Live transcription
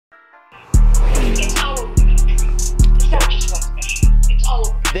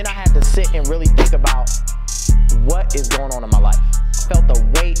then I had to sit and really think about what is going on in my life. I felt the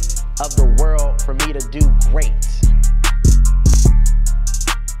weight of the world for me to do great.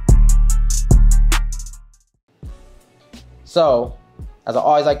 So, as I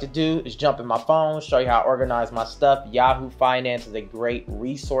always like to do, is jump in my phone, show you how I organize my stuff. Yahoo Finance is a great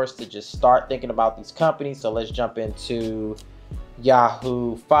resource to just start thinking about these companies. So let's jump into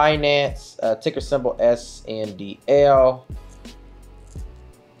Yahoo Finance, ticker symbol SNDL.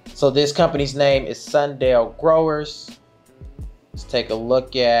 So this company's name is Sndl Growers. Let's take a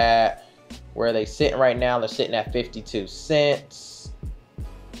look at where they're sitting right now. They're sitting at 52 cents.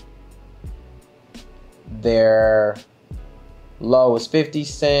 Their low was 50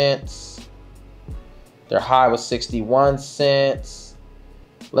 cents. Their high was 61 cents.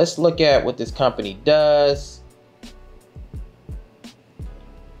 Let's look at what this company does.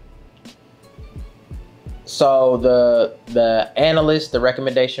 So the analyst, the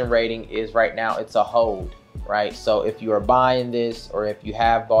recommendation rating is right now it's a hold, right? So if you are buying this or if you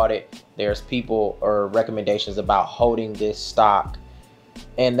have bought it, there's people or recommendations about holding this stock.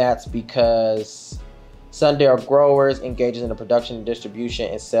 And that's because Sndl Growers engages in the production,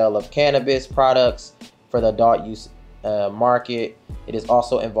 distribution, and sale of cannabis products for the adult use market. It is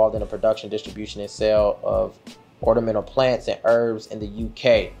also involved in the production, distribution, and sale of ornamental plants and herbs in the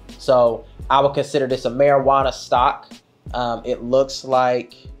UK. So I would consider this a marijuana stock. It looks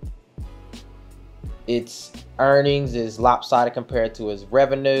like its earnings is lopsided compared to its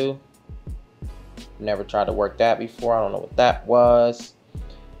revenue. Never tried to work that before. I don't know what that was.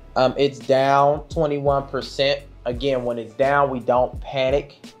 It's down 21%. Again, when it's down, we don't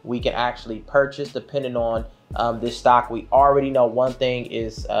panic. We can actually purchase depending on this stock. We already know one thing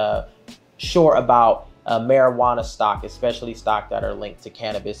is sure about marijuana stock, especially stock that are linked to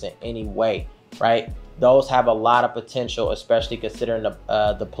cannabis in any way, right? Those have a lot of potential, especially considering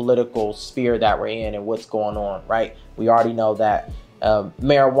the political sphere that we're in and what's going on, right? We already know that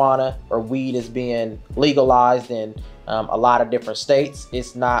marijuana or weed is being legalized in a lot of different states.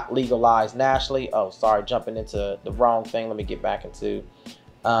 It's not legalized nationally. Oh, sorry, jumping into the wrong thing. Let me get back into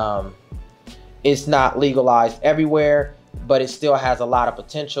it's not legalized everywhere, but it still has a lot of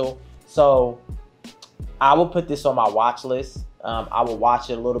potential. So I will put this on my watch list. I will watch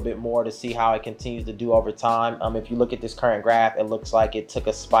it a little bit more to see how it continues to do over time. If you look at this current graph, it looks like it took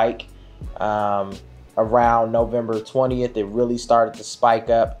a spike around November 20th. It really started to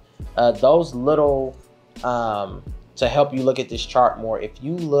spike up. Those little, to help you look at this chart more, if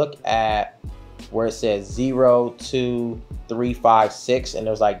you look at where it says 0, 2, 3, 5, 6, and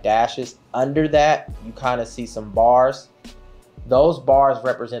there's like dashes, under that, you kind of see some bars. Those bars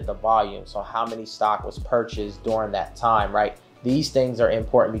represent the volume, so how many stock was purchased during that time, right? These things are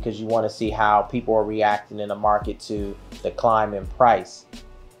important because you want to see how people are reacting in the market to the climb in price.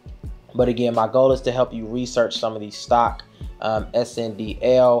 But again, my goal is to help you research some of these stock.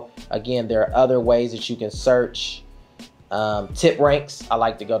 SNDL, again, there are other ways that you can search. Tip ranks, I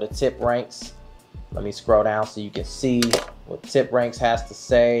like to go to tip ranks. Let me scroll down so you can see what tip ranks has to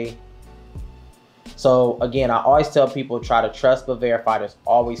say. So again, I always tell people try to trust but verify. There's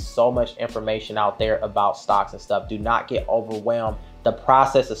always so much information out there about stocks and stuff. Do not get overwhelmed. The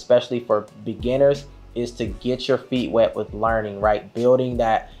process, especially for beginners, is to get your feet wet with learning, right? Building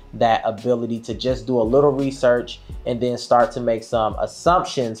that ability to just do a little research and then start to make some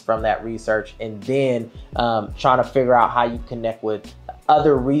assumptions from that research, and then trying to figure out how you connect with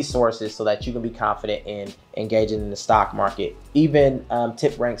other resources so that you can be confident in engaging in the stock market. Even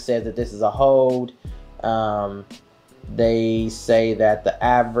Tip Rank says that this is a hold. They say that the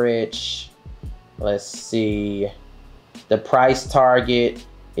average, let's see, the price target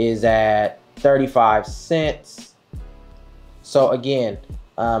is at 35 cents. So again,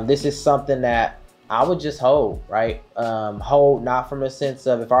 this is something that I would just hold, right? Hold not from the sense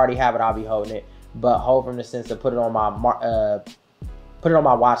of if I already have it, I'll be holding it, but hold from the sense of put it on my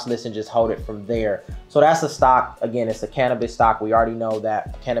watch list and just hold it from there. So that's a stock. Again, it's a cannabis stock. We already know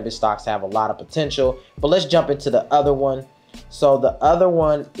that cannabis stocks have a lot of potential, but let's jump into the other one. So the other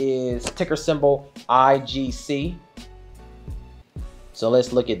one is ticker symbol IGC. So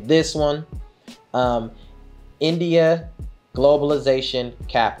let's look at this one. India Globalization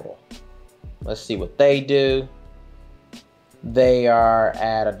Capital. Let's see what they do. They are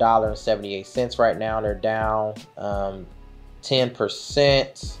at $1.78 right now. They're down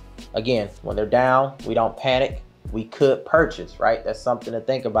 10%. Again, when they're down, we don't panic. We could purchase, right? That's something to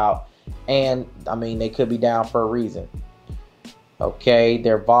think about. And I mean, they could be down for a reason. Okay,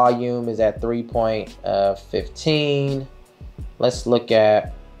 their volume is at 3.15. Let's look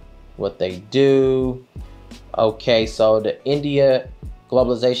at what they do. Okay, so the India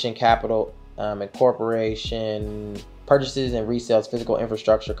Globalization Capital Incorporation purchases and resells physical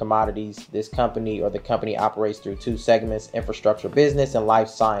infrastructure commodities. This company, or the company, operates through two segments: infrastructure business and life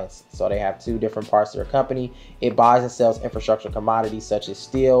science. So they have two different parts of their company. It buys and sells infrastructure commodities such as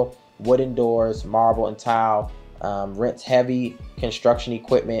steel, wooden doors, marble and tile, rents heavy construction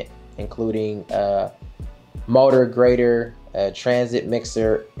equipment, including motor grader, transit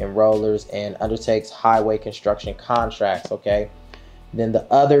mixer and rollers, and undertakes highway construction contracts. Okay. Then the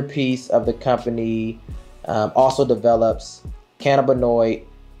other piece of the company also develops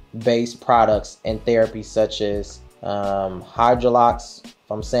cannabinoid-based products and therapies such as hydrolox,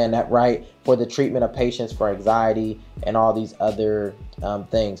 if I'm saying that right, for the treatment of patients for anxiety and all these other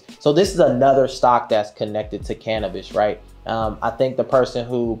things. So this is another stock that's connected to cannabis, right? I think the person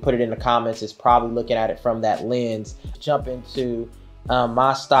who put it in the comments is probably looking at it from that lens. Jump into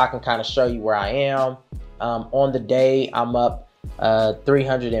my stock and kind of show you where I am. On the day, I'm up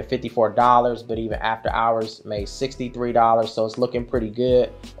 $354, but even after hours made $63, so it's looking pretty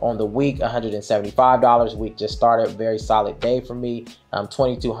good. On the week, $175. Week just started, very solid day for me.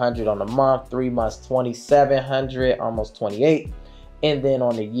 2,200 on the month, 3 months, 2,700, almost 28. And then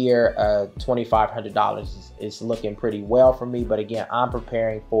on the year, $2,500 is looking pretty well for me. But again, I'm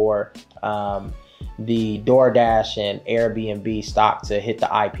preparing for the DoorDash and Airbnb stock to hit the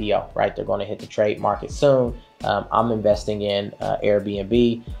IPO, right? They're going to hit the trade market soon. I'm investing in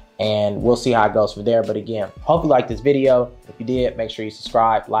Airbnb, and we'll see how it goes from there. But again, hope you liked this video. If you did, make sure you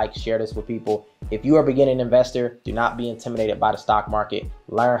subscribe, like, share this with people. If you are a beginning investor, do not be intimidated by the stock market.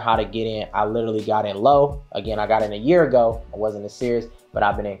 Learn how to get in. I literally got in low. Again, I got in a year ago. I wasn't as serious, but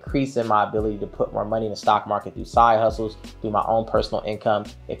I've been increasing my ability to put more money in the stock market through side hustles, through my own personal income.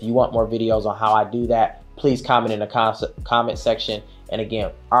 If you want more videos on how I do that, please comment in the comment section. And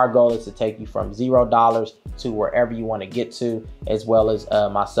again, our goal is to take you from $0 to wherever you want to get to, as well as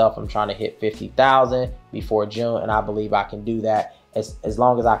myself. I'm trying to hit 50,000 before June, and I believe I can do that as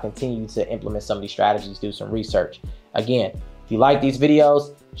long as I continue to implement some of these strategies, do some research. Again, if you like these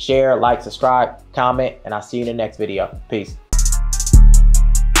videos, share, like, subscribe, comment, and I'll see you in the next video. Peace.